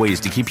lots of ways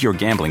to keep your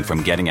gambling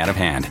from getting out of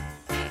hand.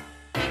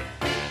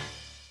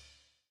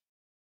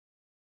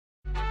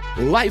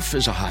 Life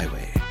is a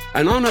highway,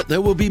 and on it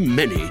there will be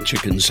many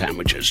chicken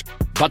sandwiches.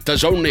 But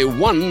there's only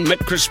one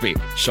McCrispy.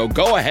 So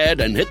go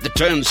ahead and hit the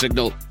turn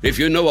signal if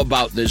you know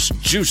about this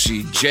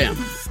juicy gem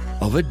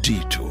of a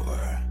detour.